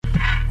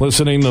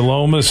listening to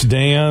Lomas,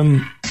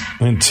 Dan,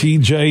 and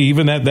TJ.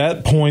 Even at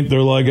that point, they're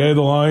like, hey,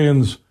 the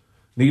Lions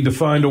need to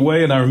find a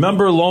way. And I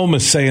remember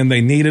Lomas saying they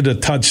needed a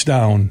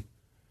touchdown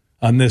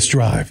on this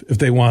drive if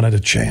they wanted a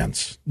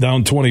chance.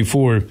 Down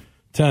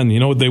 24-10. You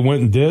know what they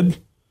went and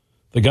did?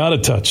 They got a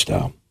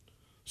touchdown.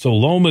 So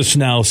Lomas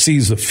now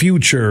sees the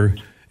future,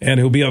 and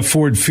he'll be at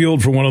Ford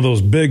Field for one of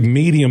those big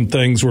medium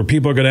things where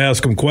people are going to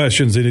ask him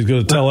questions, and he's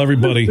going to tell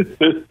everybody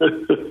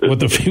what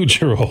the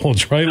future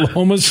holds. Right,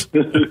 Lomas?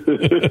 You're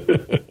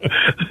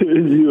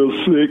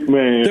a sick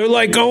man. They're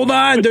like, hold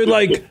on. They're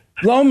like,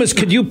 Lomas,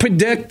 could you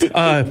predict,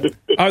 are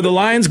the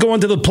Lions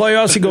going to the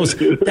playoffs? He goes,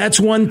 that's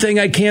one thing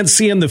I can't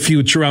see in the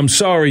future. I'm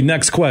sorry.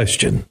 Next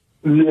question.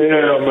 Yeah,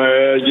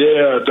 man.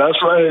 Yeah,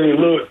 that's right.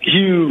 Look,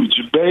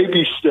 huge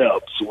baby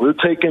steps. We're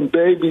taking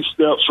baby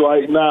steps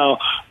right now,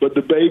 but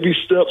the baby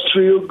steps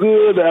feel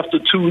good after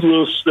two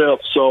little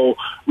steps. So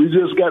we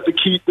just got to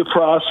keep the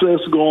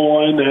process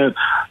going. And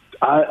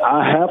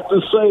I have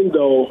to say,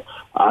 though,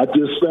 I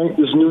just think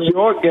this New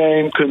York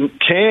game can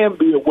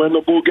be a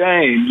winnable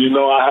game. You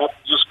know, I have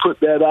to just put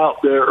that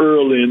out there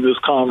early in this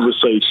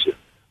conversation.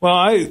 Well,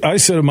 I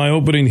said in my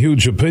opening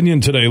huge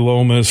opinion today,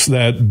 Lomas,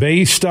 that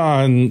based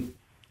on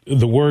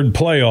the word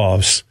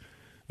playoffs,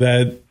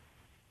 that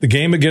the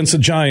game against the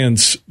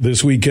Giants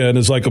this weekend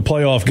is like a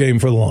playoff game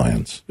for the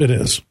Lions. It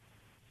is.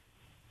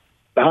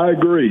 I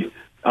agree.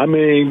 I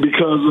mean,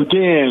 because,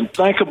 again,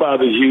 think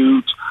about it,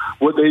 Hughes.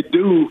 What they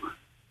do,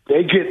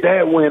 they get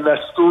that win.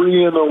 That's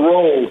 3 in a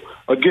row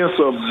against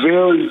a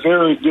very,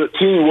 very good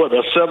team. What,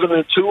 a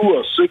 7-2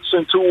 or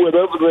 6-2,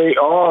 whatever they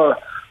are,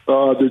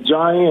 the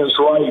Giants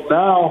right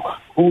now,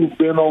 who've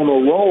been on a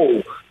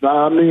roll.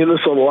 Now, I mean,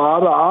 it's a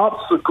lot of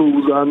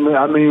obstacles. I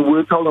mean,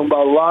 we're talking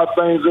about a lot of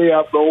things they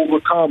have to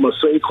overcome. A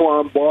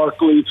Saquon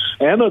Barkley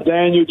and a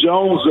Daniel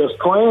Jones that's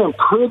playing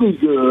pretty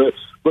good,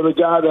 but a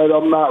guy that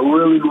I'm not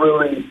really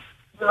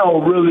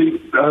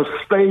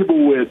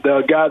stable with.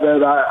 A guy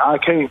that I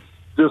can't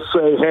just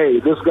say, hey,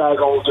 this guy's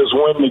going to just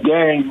win the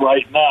game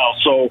right now.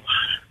 So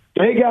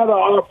they got an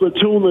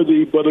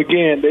opportunity, but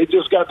again, they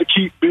just got to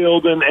keep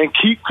building and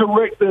keep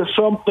correcting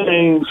some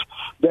things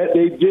that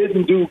they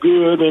didn't do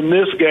good in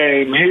this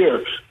game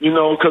here. You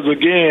know, because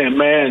again,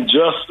 man,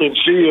 Justin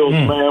Fields,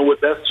 man,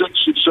 with that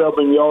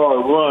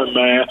 67-yard run,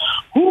 man,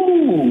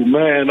 whoo,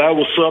 man, that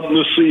was something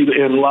to see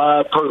in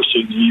live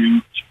person,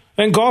 Huge.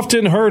 And Goff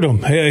didn't hurt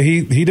him.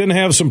 He didn't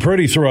have some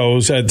pretty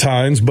throws at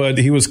times, but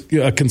he was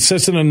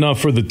consistent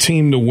enough for the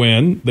team to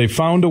win. They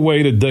found a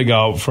way to dig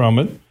out from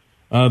it.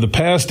 The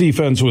pass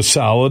defense was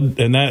solid,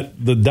 and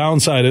the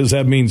downside is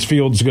that means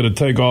Fields is going to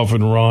take off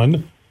and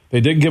run.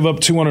 They did give up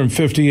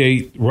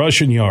 258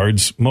 rushing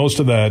yards, most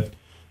of that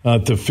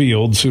to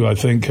Fields, who I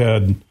think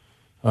had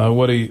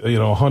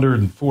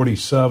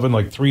 147,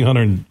 like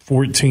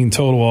 314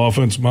 total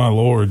offense. My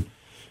Lord,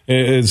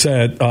 is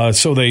that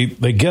so they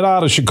get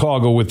out of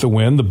Chicago with the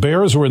win. The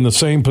Bears were in the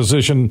same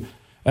position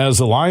as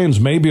the Lions,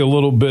 maybe a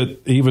little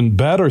bit even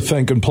better,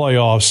 thinking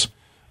playoffs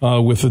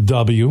with the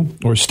W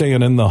or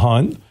staying in the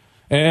hunt.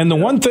 And the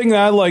one thing that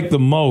I like the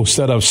most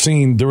that I've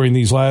seen during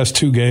these last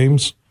two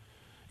games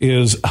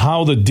is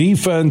how the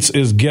defense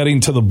is getting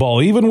to the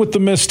ball, even with the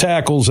missed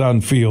tackles on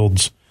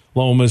Fields,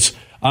 Lomas.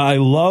 I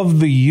love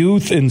the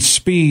youth and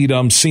speed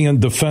I'm seeing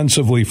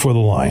defensively for the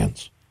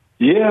Lions.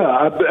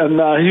 Yeah, and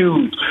now,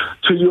 Hugh,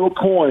 to your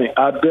point,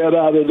 I bet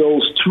out of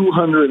those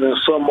 200 and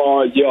some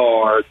odd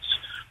yards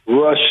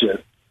rushing,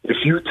 if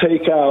you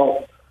take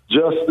out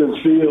Justin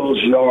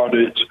Fields'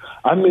 yardage,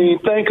 I mean,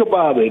 think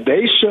about it.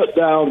 They shut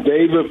down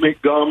David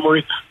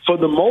Montgomery. For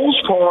the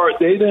most part,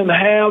 they didn't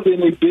have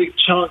any big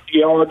chunk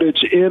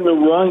yardage in the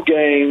run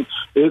game,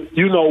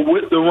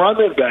 with the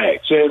running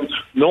backs. And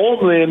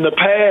normally in the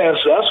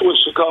past, that's what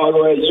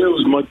Chicago had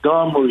used,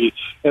 Montgomery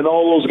and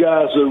all those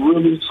guys that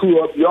really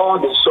threw up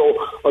yardage. So,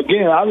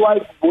 again, I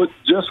like what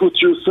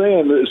you're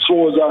saying as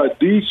far as our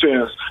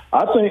defense.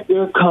 I think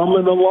they're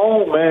coming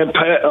along, man.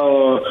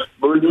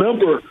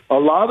 Remember, a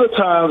lot of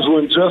times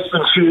when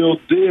Justin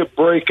Fields did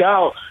break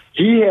out,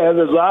 he had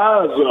his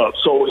eyes up.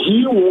 So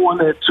he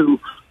wanted to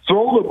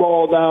throw the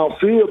ball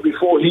downfield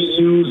before he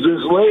used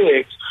his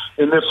legs.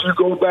 And if you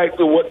go back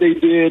to what they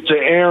did to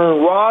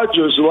Aaron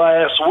Rodgers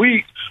last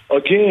week,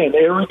 again,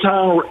 every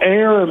time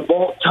Aaron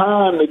bought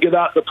time to get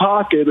out the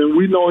pocket, and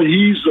we know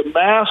he's the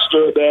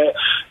master of that,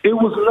 it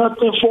was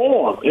nothing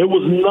for him. It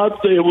was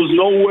nothing. It was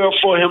nowhere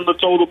for him to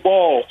throw the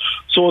ball.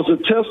 So it's a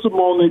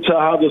testimony to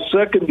how the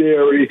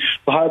secondary,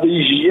 how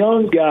these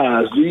young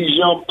guys, these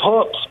young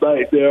pups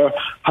back there,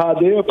 how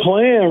they're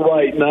playing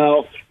right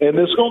now. And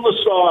it's going to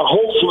start,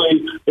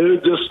 hopefully, it'll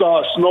just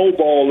start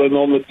snowballing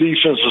on the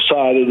defensive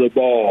side of the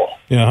ball.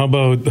 Yeah, how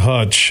about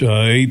Hutch?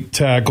 8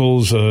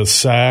 tackles, a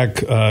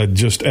sack,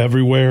 just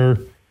everywhere.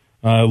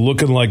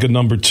 Looking like a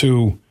number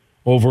 2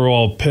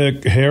 overall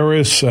pick.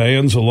 Harris,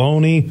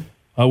 Anzalone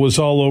was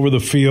all over the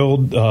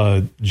field.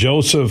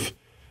 Joseph,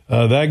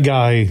 that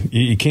guy,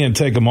 you can't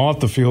take him off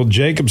the field.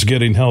 Jacobs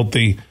getting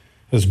healthy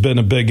has been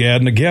a big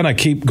add. And again, I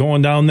keep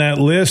going down that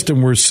list,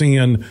 and we're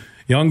seeing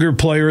younger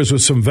players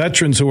with some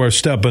veterans who are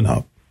stepping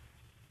up.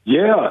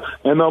 Yeah,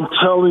 and I'm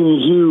telling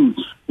you,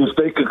 if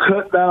they could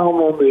cut down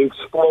on the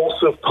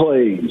explosive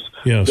plays,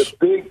 the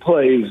big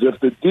plays, if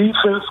the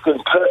defense can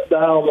cut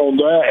down on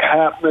that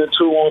happening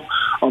to them,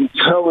 I'm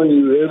telling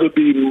you, it'll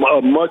be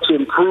a much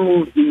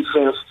improved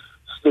defense.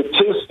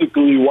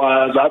 Statistically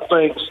wise, I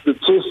think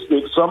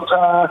statistics,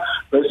 sometimes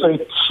they say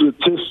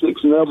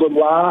statistics never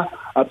lie.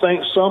 I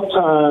think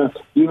sometimes,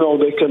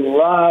 they can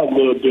lie a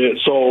little bit.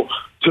 So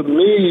to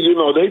me,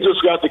 they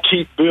just got to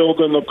keep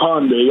building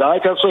upon it.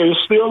 Like I say,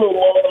 it's still a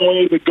long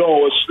way to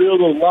go. It's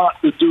still a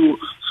lot to do,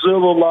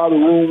 still a lot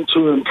of room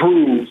to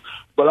improve.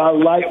 But I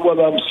like what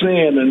I'm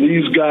seeing, and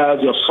these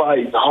guys are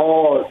fighting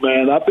hard,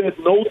 man. I bet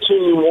no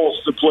team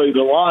wants to play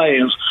the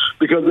Lions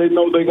because they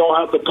know they're going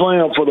to have to play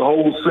them for the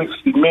whole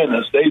 60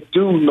 minutes. They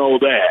do know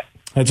that.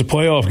 It's a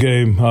playoff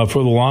game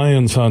for the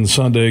Lions on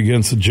Sunday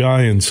against the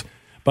Giants.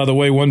 By the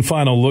way, one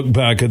final look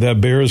back at that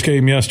Bears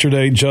game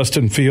yesterday.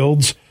 Justin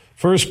Fields,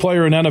 first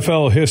player in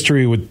NFL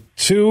history with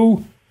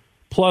 2+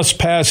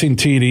 passing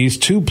TDs,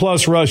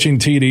 2+ rushing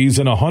TDs,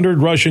 and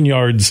 100 rushing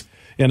yards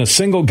in a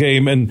single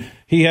game, and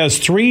he has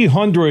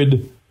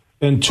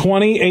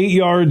 328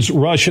 yards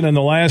rushing in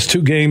the last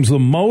 2 games, the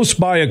most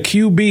by a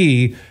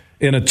QB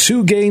in a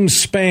 2-game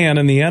span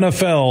in the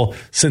NFL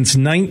since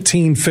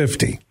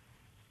 1950.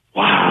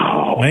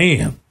 Wow.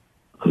 Man.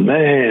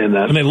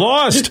 And they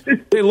lost.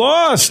 Right, they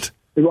lost.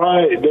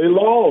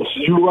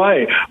 You're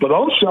right. But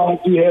I'm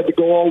shocked he had to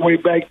go all the way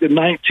back to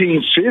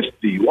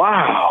 1950.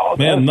 Wow.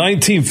 Man,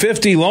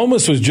 1950,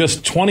 Lomas was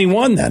just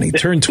 21 then. He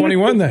turned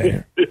 21 that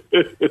year.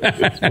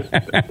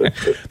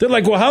 They're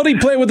like, well, how did he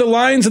play with the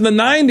Lions in the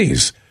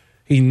 90s?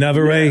 He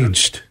never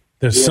aged.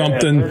 There's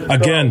something,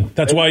 again,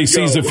 that's why he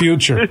sees the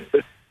future.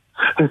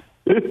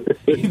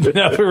 He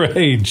never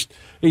aged.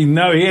 He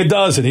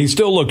doesn't. He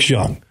still looks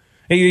young.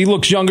 He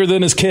looks younger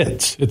than his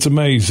kids. It's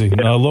amazing.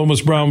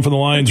 Lomas Brown from the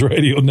Lions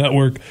Radio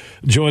Network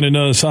joining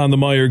us on the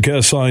Meyer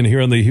guest line here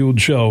on the Huge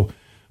Show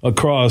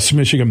across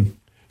Michigan.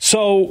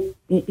 So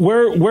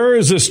where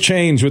is this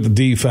change with the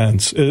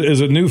defense?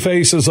 Is it new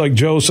faces like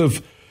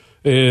Joseph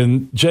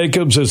and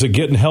Jacobs? Is it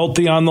getting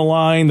healthy on the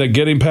line? That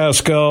getting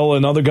Pascal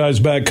and other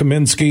guys back,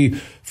 Kaminsky,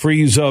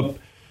 frees up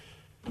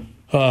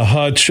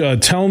Hutch?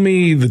 Tell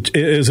me,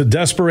 is it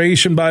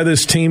desperation by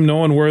this team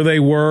knowing where they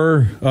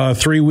were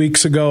 3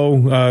 weeks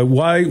ago?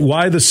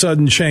 Why the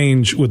sudden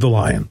change with the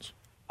Lions?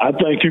 I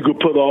think you could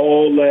put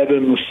all that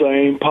in the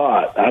same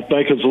pot. I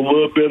think it's a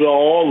little bit of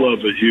all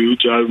of it,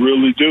 Huge. I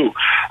really do.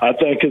 I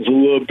think it's a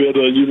little bit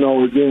of,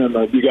 again,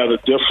 you got a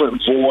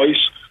different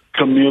voice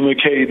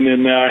communicating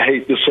in there. I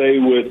hate to say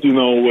with,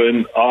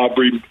 when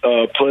Aubrey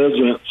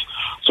Pleasance.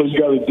 So you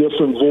got a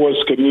different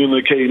voice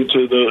communicating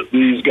to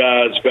these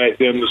guys back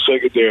there in the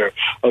secondary.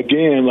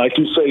 Again, like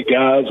you say,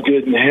 guys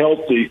getting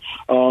healthy.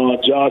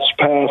 Josh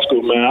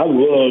Pascal, man, I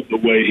love the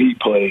way he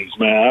plays,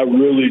 man. I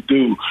really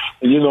do.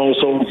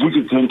 So if we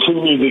could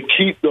continue to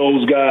keep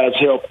those guys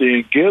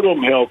healthy and get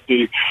them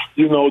healthy,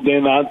 then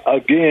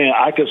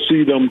I could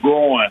see them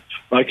growing.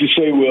 Like you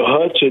say, with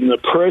Hutch and the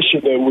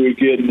pressure that we're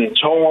getting, and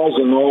Charles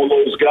and all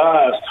those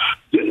guys,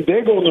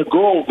 they're going to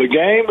grow. The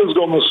game is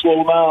going to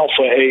slow down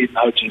for Aiden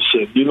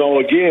Hutchinson.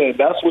 Again,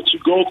 that's what you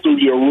go through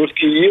your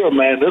rookie year,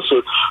 man. This is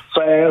a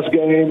fast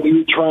game.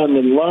 You're trying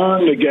to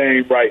learn the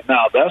game right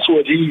now. That's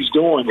what he's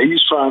doing.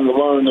 He's trying to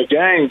learn the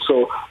game.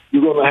 So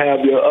you're going to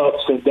have your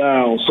ups and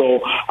downs.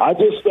 So I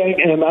just think,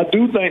 and I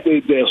do think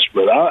they're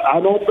desperate. I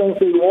don't think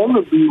they want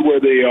to be where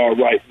they are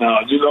right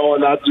now,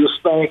 and I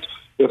just think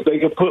if they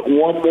can put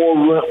one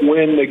more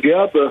win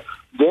together,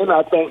 then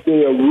I think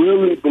they'll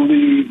really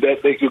believe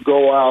that they could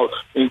go out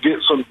and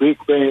get some big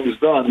things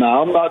done.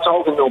 Now, I'm not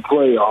talking no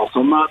playoffs.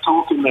 I'm not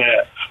talking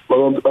that.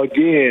 But,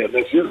 again,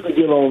 if you can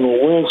get on a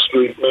win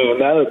streak, man,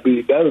 that'll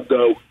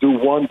do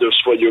wonders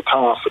for your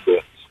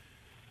confidence.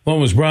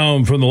 Lomas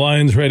Brown from the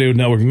Lions Radio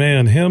Network.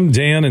 Man, him,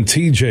 Dan, and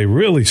TJ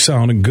really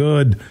sounded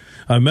good.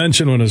 I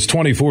mentioned when it was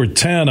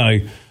 24-10,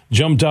 I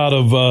jumped out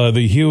of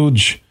the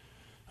huge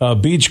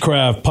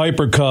Beechcraft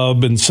Piper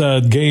Cub and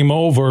said, game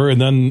over.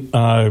 And then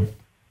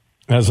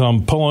as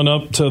I'm pulling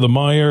up to the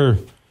Meyer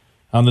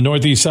on the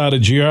northeast side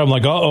of GR, I'm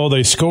like, uh-oh,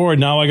 they scored.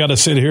 Now I got to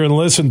sit here and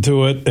listen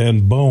to it,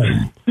 and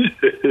boom.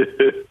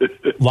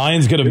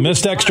 Lions get a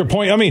missed extra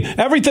point. I mean,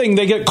 everything,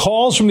 they get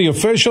calls from the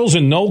officials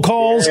and no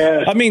calls.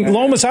 Yeah. I mean,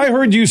 Lomas, I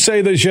heard you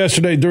say this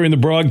yesterday during the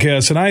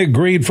broadcast, and I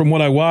agreed from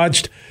what I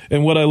watched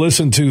and what I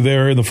listened to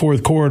there in the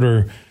fourth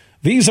quarter.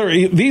 These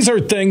are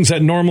things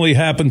that normally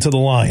happen to the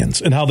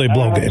Lions and how they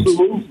blow games.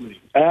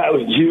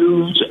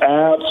 Huge,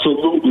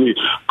 absolutely.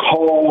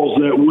 Calls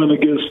that went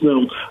against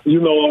them,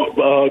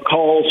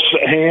 calls,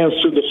 hands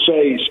to the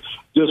face,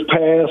 just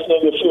pass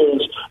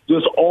interference,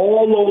 just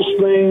all those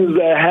things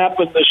that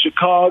happened to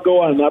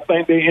Chicago, and I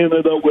think they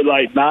ended up with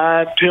like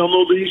 9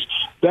 penalties.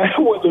 That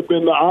would have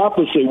been the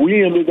opposite.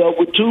 We ended up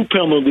with 2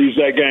 penalties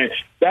that game.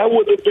 That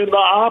would have been the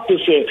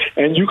opposite.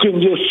 And you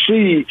can just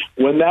see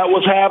when that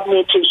was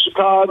happening to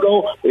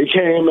Chicago, it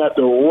came at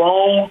the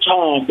wrong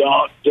time,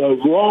 the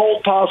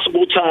wrong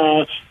possible time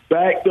line,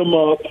 backed them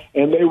up,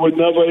 and they were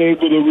never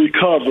able to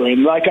recover.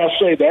 And like I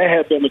say, that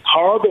had been a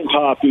carbon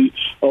copy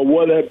of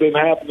what had been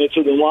happening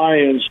to the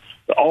Lions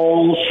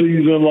all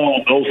season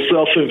long. Those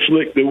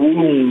self-inflicted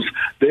wounds,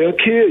 they'll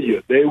kill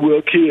you. They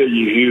will kill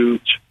you,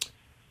 Huge.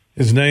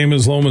 His name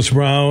is Lomas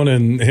Brown,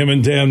 and him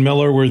and Dan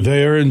Miller were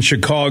there in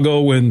Chicago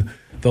when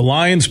the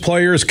Lions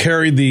players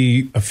carried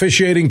the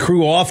officiating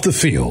crew off the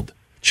field,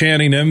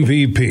 chanting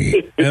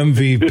MVP,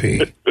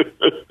 MVP.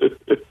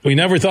 We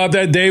never thought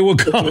that day would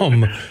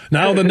come.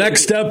 Now the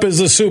next step is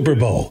the Super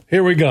Bowl.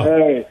 Here we go.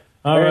 Hey,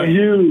 all right.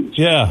 Huge.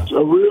 Yeah.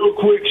 A real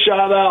quick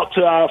shout out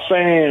to our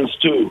fans,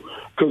 too.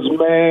 Because,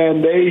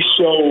 man, they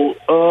showed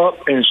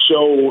up and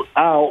showed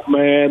out,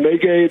 man. They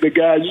gave the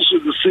guys, you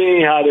should have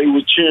seen how they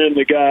were cheering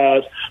the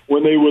guys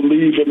when they were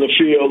leaving the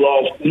field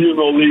off,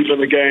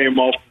 leaving the game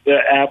off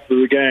after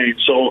the game.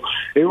 So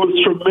it was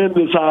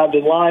tremendous how the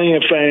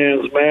Lion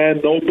fans,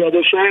 man, no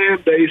better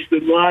fan base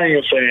than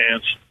Lion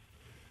fans.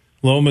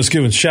 Lomas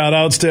giving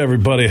shout-outs to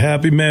everybody.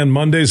 Happy Man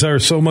Mondays are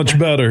so much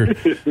better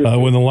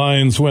when the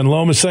Lions win.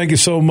 Lomas, thank you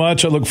so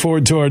much. I look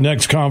forward to our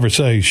next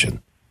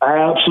conversation.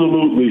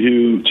 Absolutely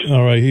huge.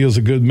 All right, he is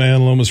a good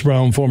man, Lomas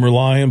Brown, former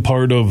Lion,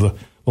 part of the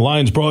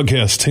Lions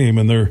broadcast team,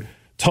 and they're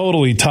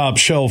totally top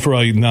shelf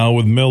right now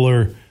with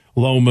Miller,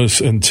 Lomas,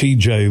 and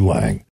T.J. Lang.